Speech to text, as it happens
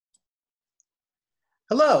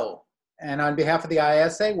Hello, and on behalf of the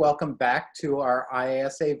IASA, welcome back to our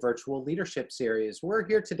IASA Virtual Leadership Series. We're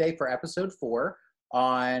here today for episode 4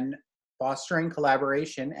 on fostering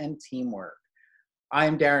collaboration and teamwork. I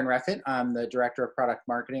am Darin Reffitt. I'm the Director of Product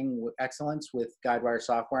Marketing Excellence with Guidewire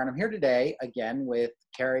Software, and I'm here today again with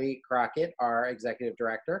Kerry Crockett, our Executive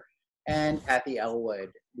Director, and Cathy Ellwood,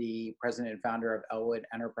 the President and Founder of Ellwood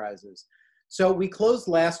Enterprises. So we closed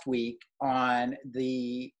last week on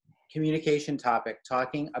the communication topic,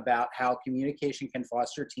 talking about how communication can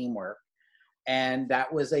foster teamwork. And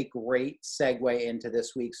that was a great segue into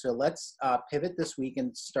this week. So let's pivot this week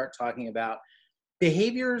and start talking about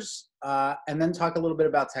behaviors and then talk a little bit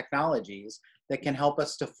about technologies that can help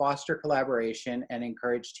us to foster collaboration and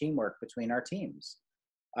encourage teamwork between our teams.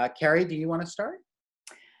 Kerry, do you want to start?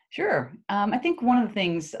 Sure. I think one of the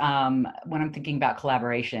things when I'm thinking about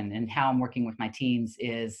collaboration and how I'm working with my teams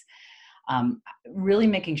is really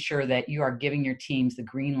making sure that you are giving your teams the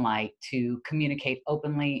green light to communicate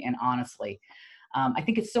openly and honestly. I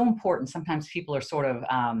think it's so important. Sometimes people are sort of,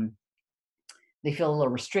 they feel a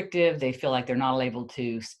little restrictive. They feel like they're not able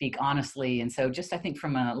to speak honestly. And so just I think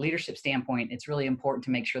from a leadership standpoint, it's really important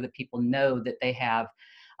to make sure that people know that they have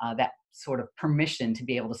that sort of permission to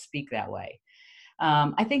be able to speak that way.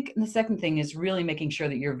 I think the second thing is really making sure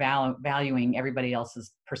that you're valuing everybody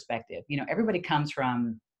else's perspective. You know, everybody comes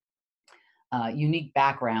from unique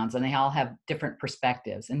backgrounds and they all have different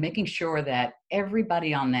perspectives, and making sure that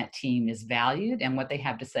everybody on that team is valued and what they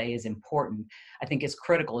have to say is important, I think is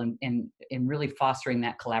critical in really fostering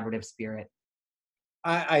that collaborative spirit.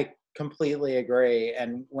 I completely agree.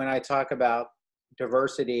 And when I talk about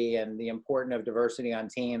diversity and the importance of diversity on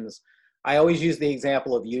teams, I always use the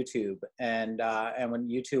example of YouTube. And when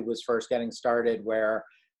YouTube was first getting started, where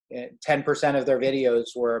 10% of their videos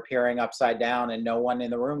were appearing upside down and no one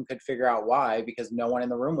in the room could figure out why, because no one in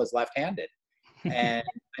the room was left-handed. And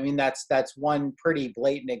I mean, that's one pretty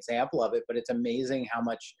blatant example of it, but it's amazing how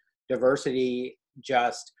much diversity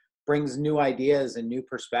just brings new ideas and new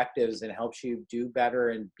perspectives and helps you do better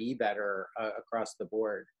and be better across the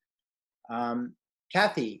board.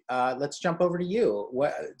 Cathy, let's jump over to you.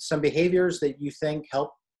 What some behaviors that you think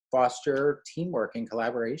help foster teamwork and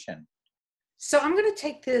collaboration? So I'm going to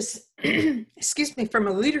take this, excuse me, from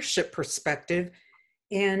a leadership perspective.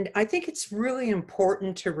 And I think it's really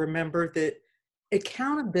important to remember that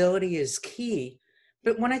accountability is key.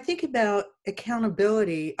 But when I think about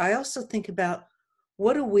accountability, I also think about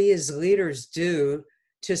what do we as leaders do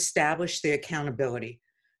to establish the accountability.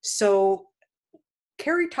 So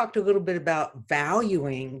Kerry talked a little bit about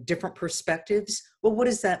valuing different perspectives. Well, what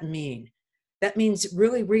does that mean? That means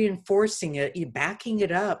really reinforcing it, you backing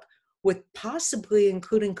it up with possibly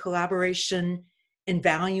including collaboration and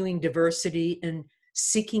valuing diversity and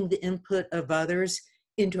seeking the input of others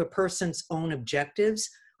into a person's own objectives.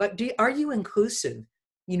 Like, are you inclusive?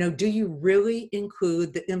 You know, do you really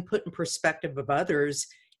include the input and perspective of others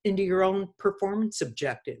into your own performance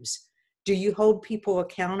objectives? Do you hold people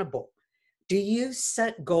accountable? Do you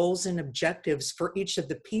set goals and objectives for each of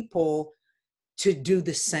the people to do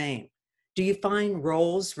the same? Do you find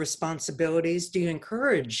roles, responsibilities? Do you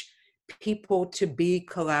encourage people to be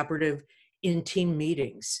collaborative in team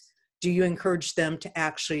meetings? Do you encourage them to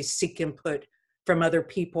actually seek input from other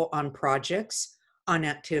people on projects, on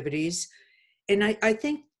activities? And I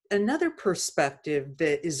think another perspective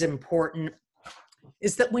that is important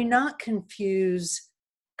is that we not confuse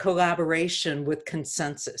collaboration with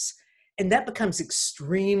consensus. And that becomes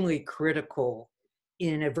extremely critical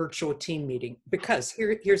in a virtual team meeting, because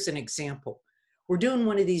here's an example. We're doing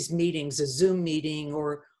one of these meetings, a Zoom meeting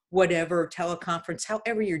or whatever, teleconference,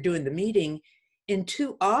 however you're doing the meeting. And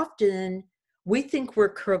too often we think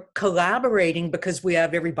we're collaborating because we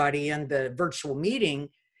have everybody in the virtual meeting,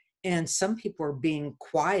 and some people are being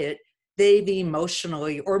quiet. They've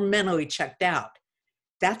emotionally or mentally checked out.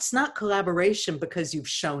 That's not collaboration because you've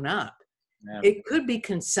shown up. Yeah. It could be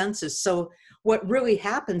consensus. So what really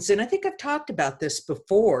happens, and I think I've talked about this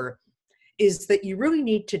before, is that you really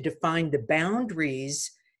need to define the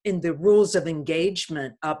boundaries in the rules of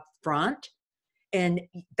engagement up front. And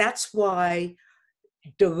that's why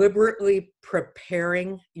deliberately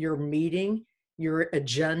preparing your meeting, your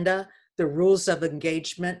agenda, the rules of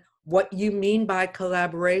engagement, what you mean by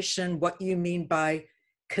collaboration, what you mean by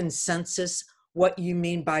consensus, what you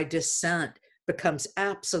mean by dissent becomes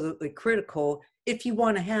absolutely critical if you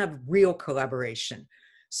want to have real collaboration.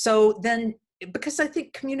 So then, because I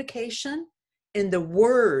think communication and the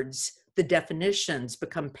words, the definitions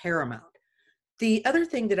become paramount. The other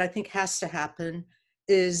thing that I think has to happen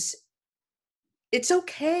is it's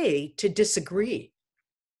okay to disagree.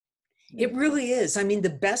 It really is. I mean, the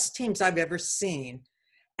best teams I've ever seen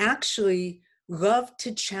actually love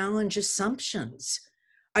to challenge assumptions.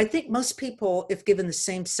 I think most people, if given the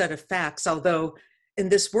same set of facts, although in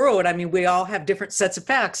this world, I mean, we all have different sets of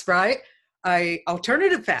facts, right?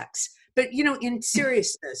 Alternative facts. But, you know, in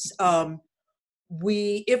seriousness,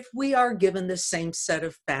 if we are given the same set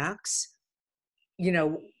of facts, you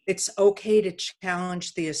know, it's okay to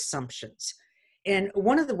challenge the assumptions. And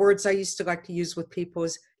one of the words I used to like to use with people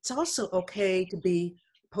is it's also okay to be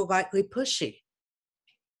politely pushy.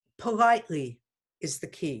 Politely is the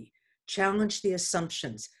key. Challenge the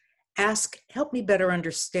assumptions. Ask, help me better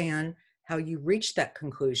understand how you reached that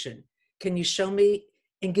conclusion. Can you show me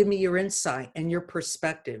and give me your insight and your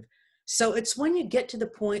perspective? So it's when you get to the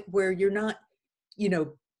point where you're not, you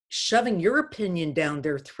know, shoving your opinion down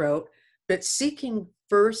their throat, but seeking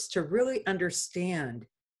first to really understand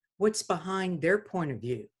what's behind their point of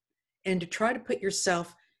view and to try to put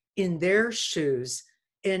yourself in their shoes.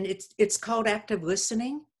 And it's called active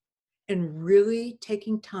listening, and really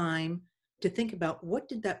taking time to think about, what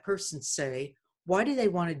did that person say? Why do they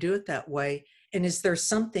want to do it that way? And is there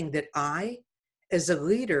something that I, as a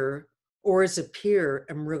leader or as a peer,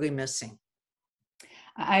 am really missing?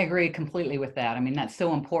 I agree completely with that. I mean, that's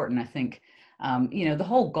so important. I think, you know, the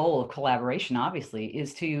whole goal of collaboration, obviously,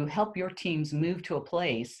 is to help your teams move to a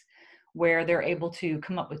place where they're able to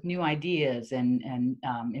come up with new ideas and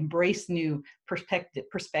embrace new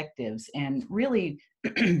perspectives and really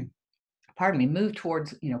pardon me, move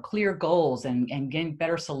towards, you know, clear goals and getting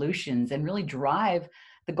better solutions and really drive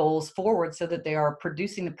the goals forward so that they are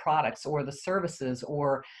producing the products or the services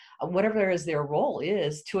or whatever it is their role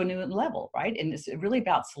is to a new level, right? And it's really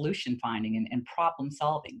about solution finding and problem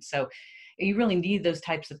solving. So you really need those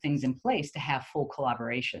types of things in place to have full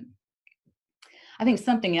collaboration. I think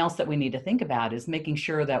something else that we need to think about is making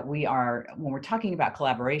sure that we are, when we're talking about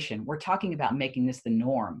collaboration, we're talking about making this the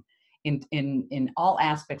norm in all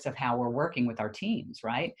aspects of how we're working with our teams,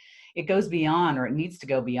 right? It goes beyond, or it needs to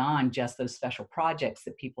go beyond just those special projects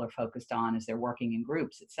that people are focused on as they're working in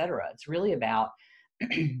groups, et cetera. It's really about,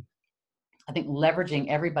 I think, leveraging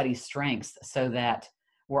everybody's strengths so that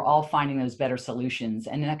we're all finding those better solutions.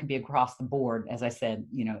 And that can be across the board. As I said,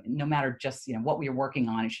 you know, no matter just, you know, what we're working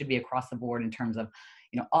on, it should be across the board in terms of,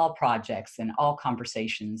 you know, all projects and all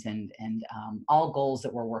conversations and all goals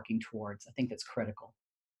that we're working towards. I think that's critical.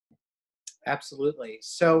 Absolutely.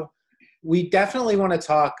 So we definitely want to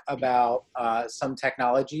talk about some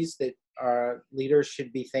technologies that our leaders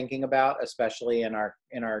should be thinking about, especially in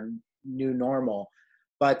our new normal.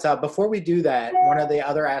 But before we do that, one of the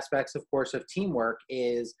other aspects, of course, of teamwork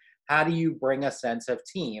is, how do you bring a sense of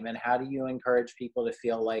team, and how do you encourage people to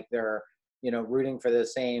feel like they're, you know, rooting for the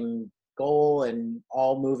same goal and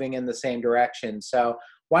all moving in the same direction? So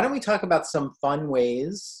why don't we talk about some fun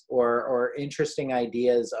ways or interesting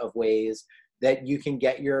ideas of ways that you can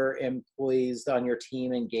get your employees on your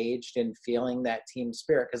team engaged and feeling that team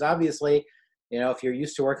spirit? Because obviously, you know, if you're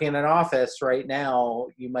used to working in an office right now,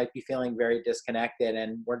 you might be feeling very disconnected,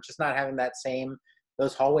 and we're just not having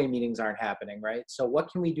those hallway meetings aren't happening, right? So what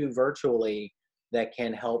can we do virtually that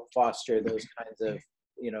can help foster those kinds of,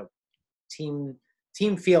 you know, team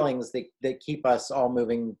feelings that keep us all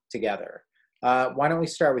moving together? Why don't we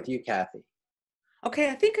start with you, Cathy? Okay,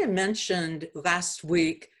 I think I mentioned last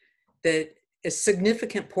week that a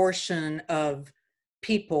significant portion of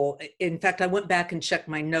people, in fact, I went back and checked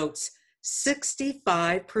my notes,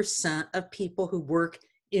 65% of people who work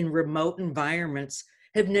in remote environments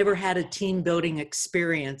have never had a team building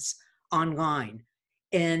experience online.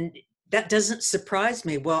 And that doesn't surprise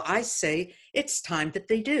me. Well, I say it's time that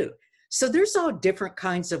they do. So there's all different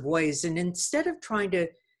kinds of ways. And instead of trying to,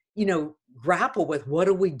 you know, grapple with what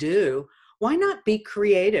do we do, why not be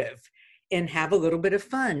creative and have a little bit of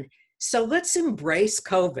fun? So let's embrace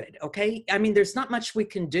COVID, okay? I mean, there's not much we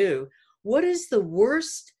can do. What is the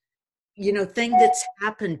worst, you know, thing that's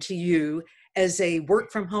happened to you as a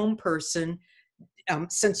work from home person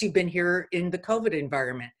since you've been here in the COVID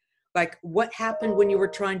environment? Like, what happened when you were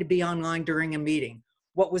trying to be online during a meeting?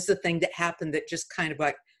 What was the thing that happened that just kind of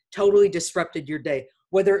like totally disrupted your day?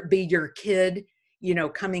 Whether it be your kid, you know,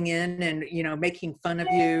 coming in and, you know, making fun of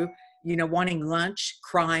you, you know, wanting lunch,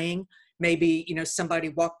 crying, maybe, you know, somebody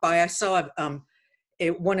walked by. I saw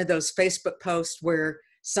one of those Facebook posts where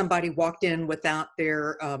somebody walked in without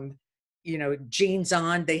their, you know, jeans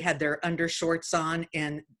on. They had their undershorts on,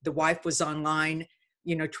 and the wife was online,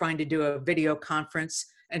 you know, trying to do a video conference.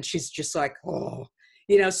 And she's just like, oh,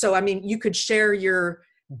 you know, so, I mean, you could share your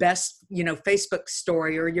best, you know, Facebook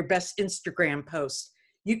story or your best Instagram post.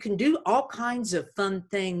 You can do all kinds of fun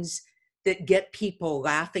things that get people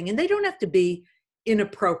laughing, and they don't have to be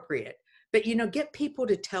inappropriate, but, you know, get people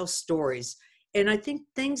to tell stories. And I think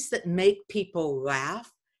things that make people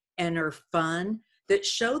laugh and are fun, that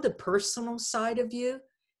show the personal side of you,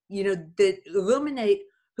 that illuminate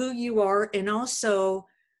who you are, and also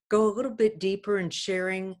go a little bit deeper in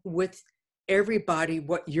sharing with everybody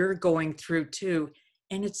what you're going through too.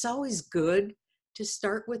 And it's always good to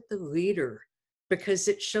start with the leader because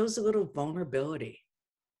it shows a little vulnerability.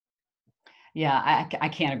 Yeah, I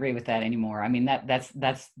can't agree with that anymore. I mean, that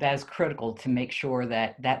is critical to make sure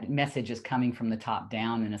that that message is coming from the top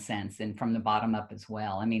down in a sense, and from the bottom up as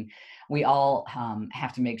well. I mean, we all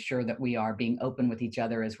have to make sure that we are being open with each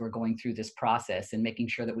other as we're going through this process, and making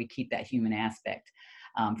sure that we keep that human aspect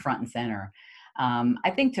front and center.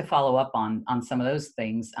 I think to follow up on some of those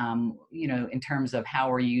things, in terms of how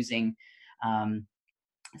we're using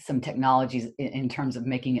some technologies in terms of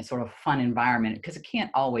making it sort of fun environment, because it can't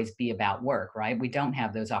always be about work, right? We don't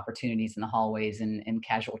have those opportunities in the hallways and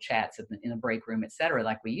casual chats in the break room, et cetera,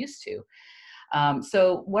 like we used to.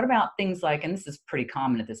 So what about things like, and this is pretty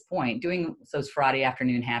common at this point, doing those Friday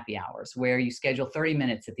afternoon happy hours where you schedule 30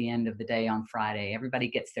 minutes at the end of the day on Friday. Everybody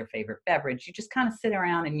gets their favorite beverage. You just kind of sit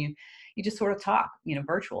around and you just sort of talk,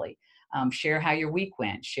 virtually. Share how your week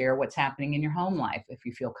went, share what's happening in your home life if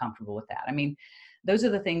you feel comfortable with that. I mean, those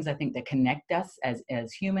are the things I think that connect us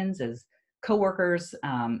as humans, as coworkers.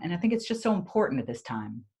 And I think it's just so important at this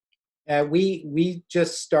time. We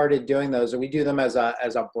just started doing those, and we do them as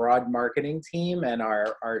a broad marketing team. And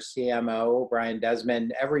our CMO, Brian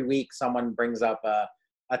Desmond, every week someone brings up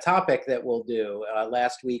a topic that we'll do.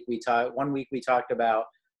 One week we talked about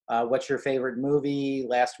what's your favorite movie.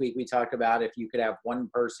 Last week we talked about if you could have one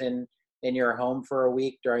person in your home for a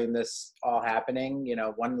week during this all happening,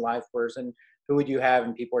 one live person, who would you have?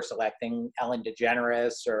 And people were selecting Ellen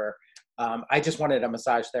DeGeneres, or I just wanted a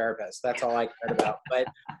massage therapist. That's all I cared about. But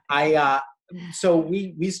so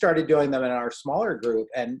we started doing them in our smaller group,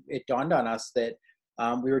 and it dawned on us that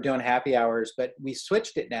we were doing happy hours, but we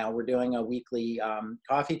switched it now. We're doing a weekly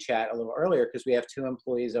coffee chat a little earlier because we have 2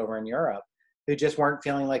 employees over in Europe who just weren't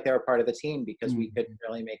feeling like they were part of the team because we couldn't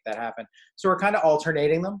really make that happen. So we're kind of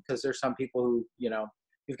alternating them, because there's some people who,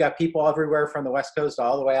 you've got people everywhere from the West Coast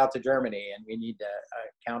all the way out to Germany, and we need to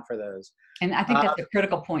account for those. And I think that's a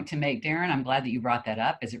critical point to make, Darin. I'm glad that you brought that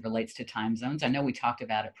up as it relates to time zones. I know we talked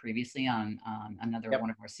about it previously on another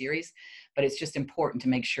one of our series, but it's just important to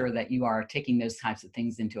make sure that you are taking those types of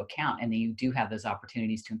things into account, and that you do have those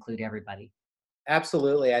opportunities to include everybody.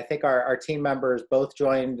 Absolutely. I think our team members both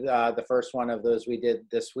joined the first one of those we did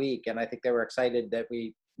this week, and I think they were excited that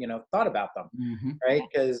we thought about them, right?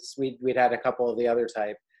 Because we'd had a couple of the other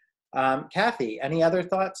type. Cathy, any other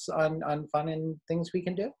thoughts on fun and things we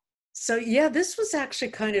can do? So yeah, this was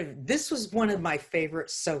actually this was one of my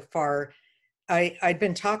favorites so far. I'd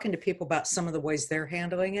been talking to people about some of the ways they're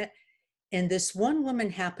handling it. And this one woman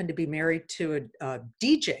happened to be married to a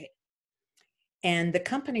DJ. And the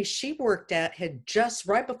company she worked at had just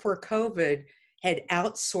right before COVID had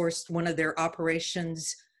outsourced one of their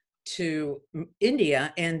operations to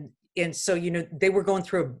India. And so, they were going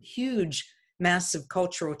through a huge, massive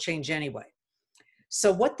cultural change anyway.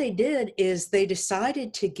 So what they did is they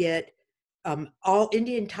decided to get all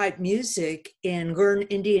Indian type music and learn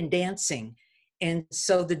Indian dancing. And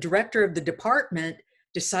so the director of the department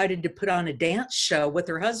decided to put on a dance show with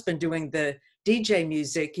her husband doing the DJ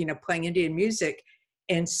music, playing Indian music.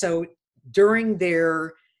 And so during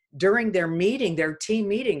their meeting, their team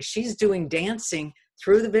meeting, she's doing dancing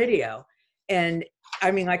through the video. And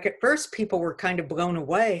I mean, like at first people were kind of blown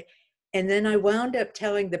away. And then I wound up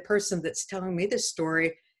telling the person that's telling me this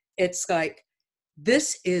story, it's like,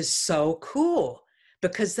 this is so cool,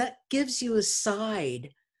 because that gives you a side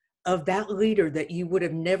of that leader that you would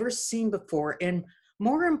have never seen before. And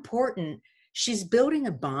more important, she's building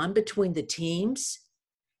a bond between the teams.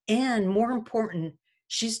 And more important,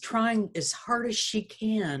 she's trying as hard as she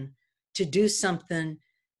can to do something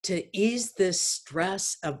to ease this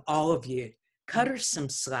stress of all of you. Cut her some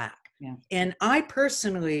slack. Yeah. And I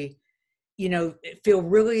personally, feel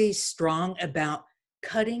really strong about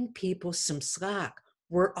cutting people some slack.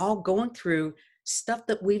 We're all going through stuff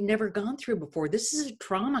that we've never gone through before. This is a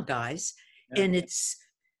trauma, guys. Yeah. And it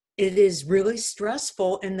is really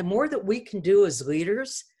stressful. And the more that we can do as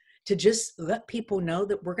leaders to just let people know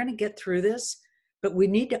that we're going to get through this, but we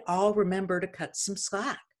need to all remember to cut some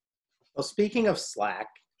slack. Well, speaking of slack,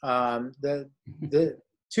 the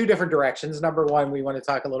 2 different directions. Number one, we want to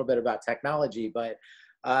talk a little bit about technology, but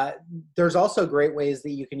there's also great ways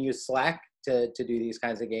that you can use Slack to do these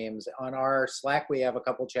kinds of games. On our Slack, we have a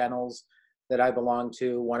couple channels that I belong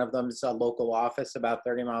to. One of them is a local office about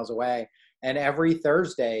 30 miles away. And every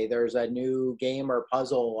Thursday, there's a new game or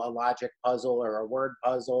puzzle, a logic puzzle or a word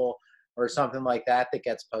puzzle or something like that that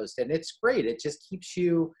gets posted. And it's great. It just keeps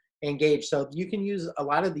you engaged. So you can use a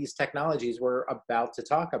lot of these technologies we're about to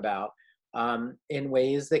talk about in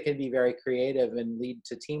ways that can be very creative and lead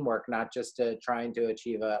to teamwork, not just to trying to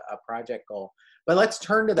achieve a project goal. But let's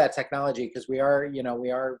turn to that technology, because we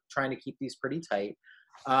are trying to keep these pretty tight.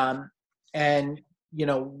 And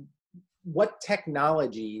what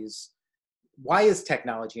technologies, why is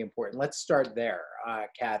technology important? Let's start there.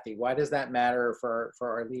 Cathy, why does that matter for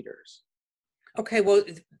our leaders? Okay, well,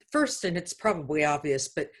 first, and it's probably obvious,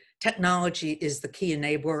 but technology is the key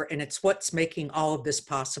enabler, and it's what's making all of this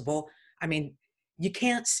possible. I mean, you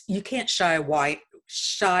can't shy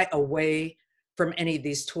away from any of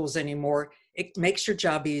these tools anymore. It makes your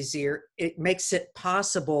job easier. It makes it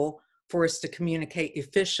possible for us to communicate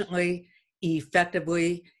efficiently,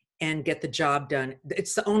 effectively, and get the job done.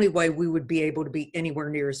 It's the only way we would be able to be anywhere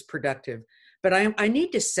near as productive. But I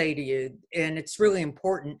need to say to you, and it's really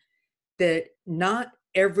important, that not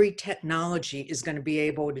every technology is going to be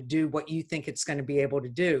able to do what you think it's going to be able to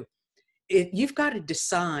do. You've got to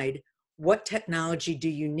decide, what technology do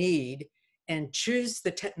you need, and choose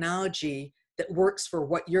the technology that works for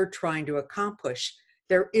what you're trying to accomplish.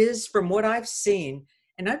 There is, from what I've seen,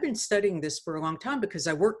 and I've been studying this for a long time because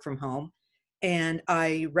I work from home, and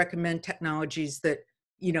I recommend technologies that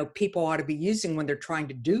people ought to be using when they're trying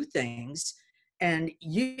to do things. And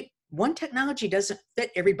one technology doesn't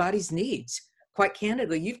fit everybody's needs. Quite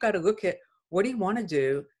candidly, you've got to look at, what do you want to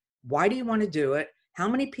do? Why do you want to do it? How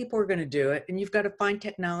many people are going to do it? And you've got to find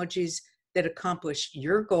technologies that accomplish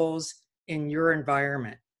your goals in your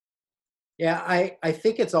environment. Yeah, I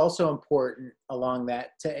think it's also important along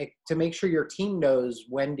that to make sure your team knows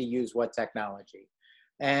when to use what technology.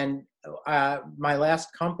 And my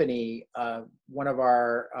last company, one of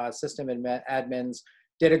our system admins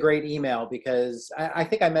did a great email, because I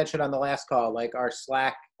think I mentioned on the last call, like, our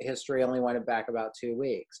Slack history only went back about 2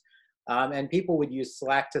 weeks. And people would use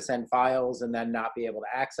Slack to send files and then not be able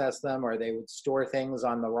to access them, or they would store things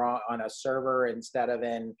on a server instead of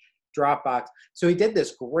in Dropbox. So he did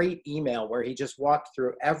this great email where he just walked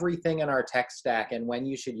through everything in our tech stack and when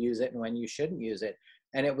you should use it and when you shouldn't use it.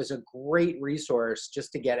 And it was a great resource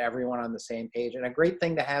just to get everyone on the same page, and a great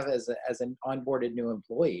thing to have as an onboarded new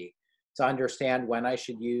employee, to understand when I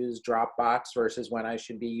should use Dropbox versus when I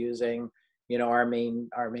should be using, our main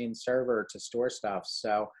server to store stuff.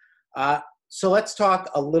 So let's talk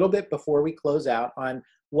a little bit before we close out on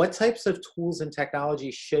what types of tools and technology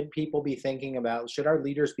should people be thinking about, should our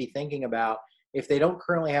leaders be thinking about, if they don't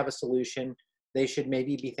currently have a solution, they should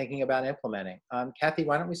maybe be thinking about implementing. Cathy,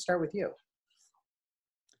 why don't we start with you?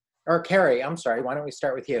 Or Kerry, I'm sorry, why don't we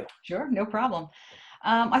start with you? Sure, no problem.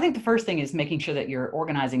 I think the first thing is making sure that you're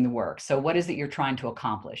organizing the work. So what is it you're trying to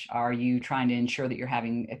accomplish? Are you trying to ensure that you're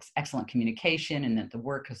having excellent communication and that the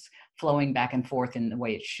work is flowing back and forth in the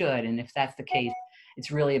way it should? And if that's the case, it's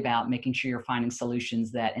really about making sure you're finding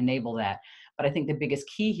solutions that enable that. But I think the biggest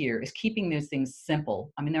key here is keeping those things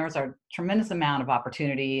simple. I mean, there's a tremendous amount of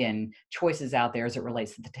opportunity and choices out there as it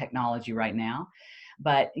relates to the technology right now.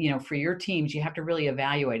 But, for your teams, you have to really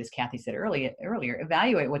evaluate, as Cathy said earlier,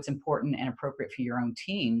 evaluate what's important and appropriate for your own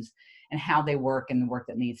teams and how they work and the work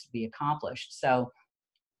that needs to be accomplished. So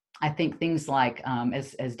I think things like,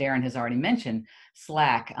 as Darin has already mentioned,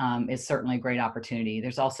 Slack is certainly a great opportunity.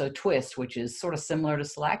 There's also Twist, which is sort of similar to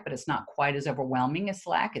Slack, but it's not quite as overwhelming as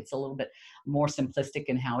Slack. It's a little bit more simplistic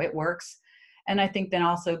in how it works. And I think then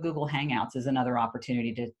also Google Hangouts is another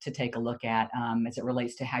opportunity to take a look at as it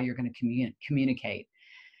relates to how you're going to communicate.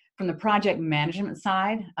 From the project management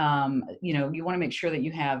side, you want to make sure that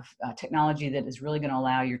you have technology that is really going to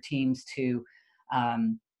allow your teams to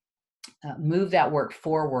move that work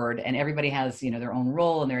forward, and everybody has their own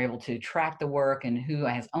role and they're able to track the work and who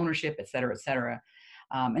has ownership, et cetera, et cetera.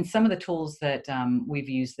 And some of the tools that we've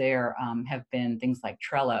used there have been things like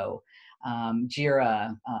Trello,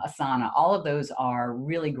 Jira, Asana. All of those are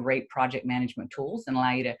really great project management tools and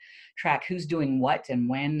allow you to track who's doing what and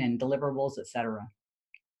when and deliverables, et cetera.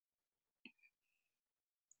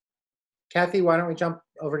 Cathy, why don't we jump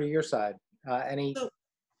over to your side?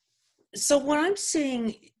 So what I'm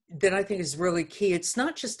seeing that I think is really key, it's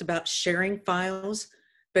not just about sharing files,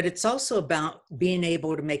 but it's also about being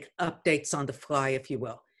able to make updates on the fly, if you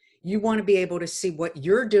will. You want to be able to see what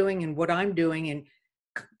you're doing and what I'm doing and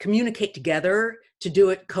communicate together, to do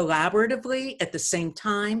it collaboratively at the same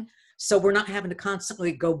time. So we're not having to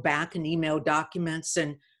constantly go back and email documents,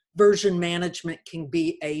 and version management can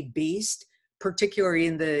be a beast, particularly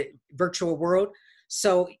in the virtual world.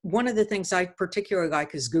 So one of the things I particularly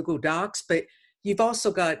like is Google Docs, but you've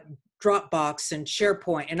also got Dropbox and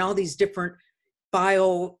SharePoint and all these different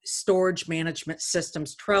file storage management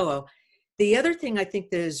systems, Trello. The other thing I think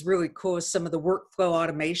that is really cool is some of the workflow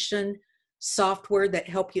automation software that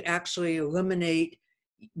help you actually eliminate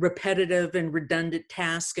repetitive and redundant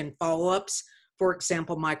tasks and follow-ups. For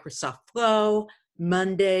example, Microsoft Flow,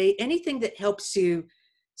 Monday, anything that helps you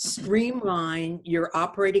streamline your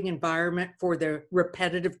operating environment for the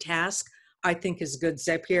repetitive task, I think is good.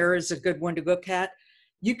 Zapier is a good one to look at.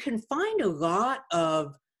 You can find a lot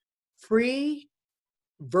of free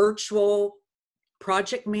virtual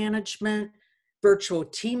project management, virtual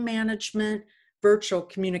team management, virtual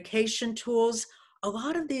communication tools. A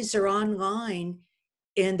lot of these are online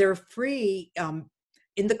and they're free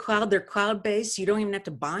in the cloud. They're cloud-based. You don't even have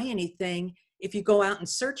to buy anything if you go out and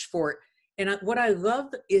search for it. And what I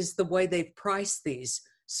love is the way they've priced these.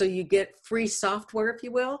 So you get free software, if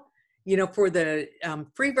you will, for the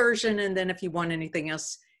free version. And then if you want anything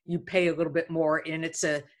else, you pay a little bit more. And it's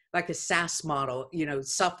like a SaaS model,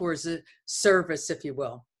 software as a service, if you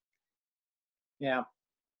will. Yeah.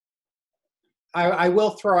 I will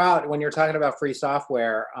throw out, when you're talking about free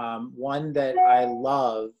software, one that I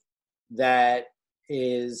love that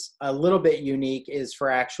is a little bit unique is for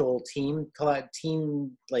actual team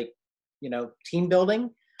building.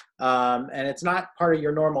 And it's not part of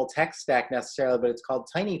your normal tech stack necessarily, but it's called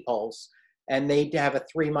Tiny Pulse. And they have a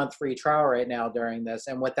 3-month free trial right now during this.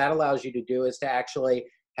 And what that allows you to do is to actually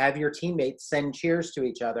have your teammates send cheers to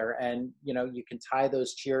each other. And, you can tie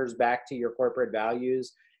those cheers back to your corporate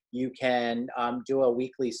values. You can do a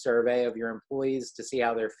weekly survey of your employees to see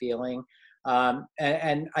how they're feeling.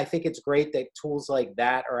 And I think it's great that tools like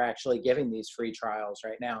that are actually giving these free trials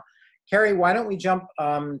right now. Kerry, why don't we jump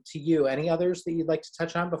to you? Any others that you'd like to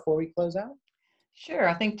touch on before we close out? Sure.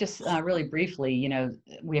 I think just really briefly,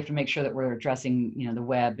 we have to make sure that we're addressing, the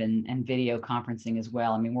web and video conferencing as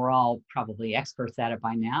well. I mean, we're all probably experts at it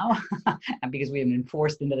by now because we have been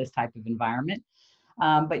forced into this type of environment.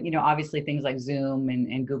 But, obviously things like Zoom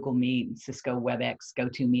and Google Meet, Cisco WebEx,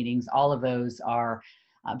 GoToMeetings, all of those are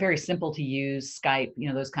very simple to use. Skype,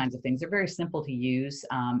 those kinds of things. They're very simple to use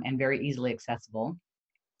and very easily accessible.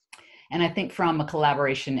 And I think from a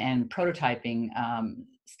collaboration and prototyping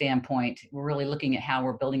standpoint, we're really looking at how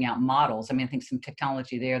we're building out models. I mean, I think some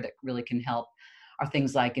technology there that really can help are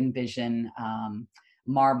things like Envision,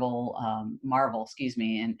 Marvel,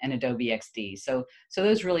 and Adobe XD. So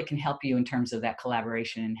those really can help you in terms of that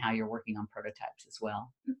collaboration and how you're working on prototypes as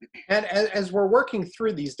well. And as we're working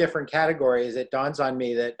through these different categories, it dawns on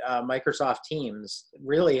me that Microsoft Teams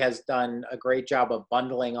really has done a great job of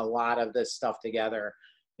bundling a lot of this stuff together.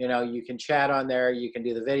 You can chat on there, you can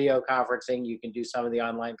do the video conferencing, you can do some of the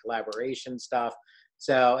online collaboration stuff.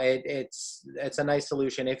 So it's a nice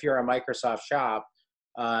solution if you're a Microsoft shop.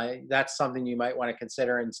 That's something you might want to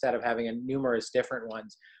consider instead of having numerous different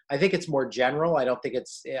ones. I think it's more general. I think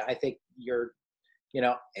it's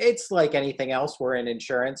like anything else. We're in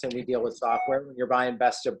insurance and we deal with software. When you're buying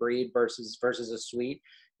best of breed versus a suite,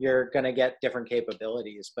 you're going to get different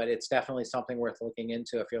capabilities, but it's definitely something worth looking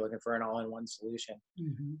into if you're looking for an all-in-one solution.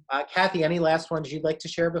 Mm-hmm. Cathy, any last ones you'd like to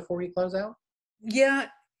share before we close out? Yeah.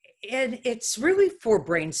 And it's really for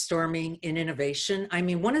brainstorming and innovation. I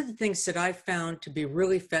mean, one of the things that I found to be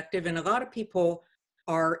really effective, and a lot of people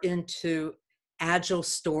are into agile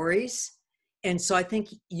stories. And so I think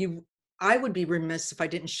I would be remiss if I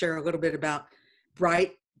didn't share a little bit about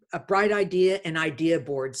a bright idea and idea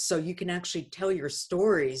boards. So you can actually tell your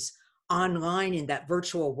stories online in that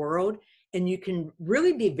virtual world, and you can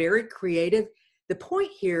really be very creative. The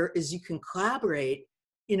point here is you can collaborate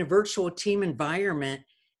in a virtual team environment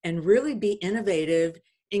and really be innovative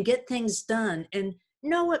and get things done. And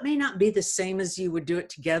no, it may not be the same as you would do it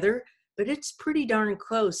together, but it's pretty darn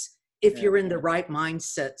close if you're in the right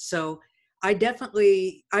mindset. So I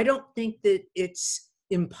don't think that it's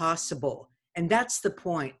impossible. And that's the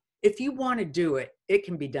point. If you want to do it, it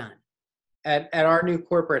can be done. At our new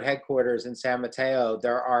corporate headquarters in San Mateo,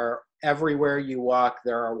 everywhere you walk,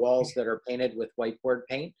 there are walls that are painted with whiteboard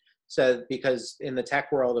paint. So because in the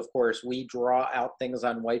tech world, of course, we draw out things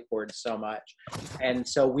on whiteboards so much. And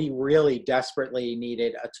so we really desperately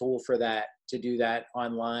needed a tool for that, to do that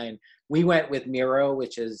online. We went with Miro,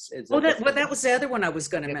 which is that was the other one I was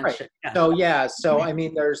going to mention. Right. Yeah. So I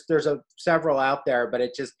mean, there's several out there, but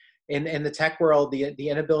it just, in the tech world, the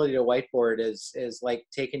inability to whiteboard is like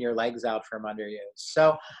taking your legs out from under you.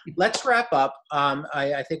 So let's wrap up.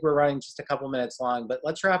 I think we're running just a couple minutes long, but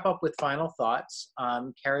let's wrap up with final thoughts.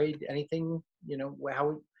 Kerry, anything,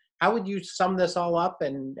 how would you sum this all up,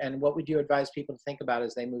 and what would you advise people to think about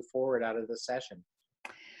as they move forward out of this session?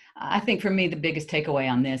 I think for me, the biggest takeaway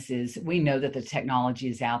on this is we know that the technology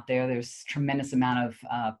is out there. There's a tremendous amount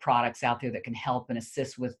of products out there that can help and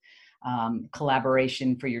assist with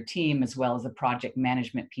collaboration for your team, as well as the project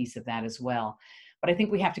management piece of that as well. But I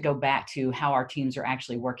think we have to go back to how our teams are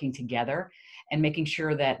actually working together and making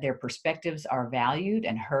sure that their perspectives are valued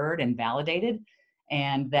and heard and validated,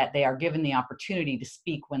 and that they are given the opportunity to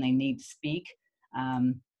speak when they need to speak.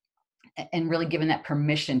 And really given that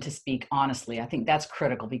permission to speak honestly. I think that's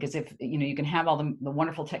critical, because if, you can have all the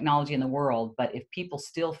wonderful technology in the world, but if people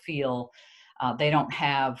still feel they don't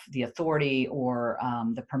have the authority or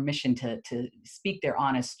the permission to speak their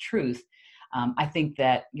honest truth, I think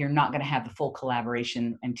that you're not going to have the full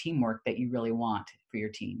collaboration and teamwork that you really want for your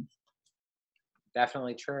team.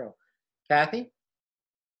 Definitely true. Cathy?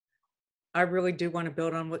 I really do want to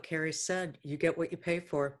build on what Kerry said. You get what you pay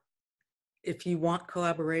for. If you want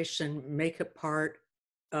collaboration, make it part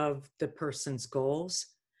of the person's goals,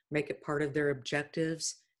 make it part of their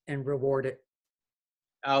objectives, and reward it.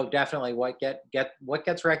 Oh, definitely. What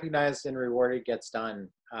gets recognized and rewarded gets done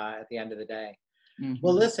at the end of the day. Mm-hmm.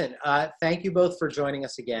 Well, listen, thank you both for joining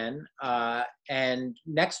us again. And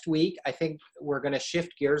next week, I think we're going to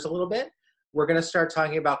shift gears a little bit. We're going to start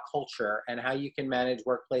talking about culture and how you can manage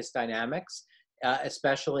workplace dynamics,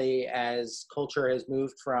 especially as culture has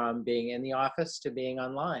moved from being in the office to being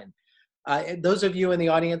online. Those of you in the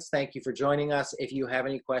audience, thank you for joining us. If you have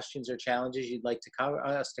any questions or challenges you'd like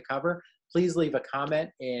us to cover, please leave a comment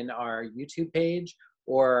in our YouTube page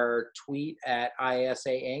or tweet at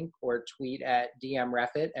IASA Inc. or tweet at DM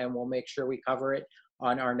Reffitt, and we'll make sure we cover it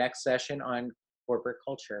on our next session on corporate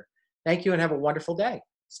culture. Thank you and have a wonderful day.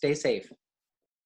 Stay safe.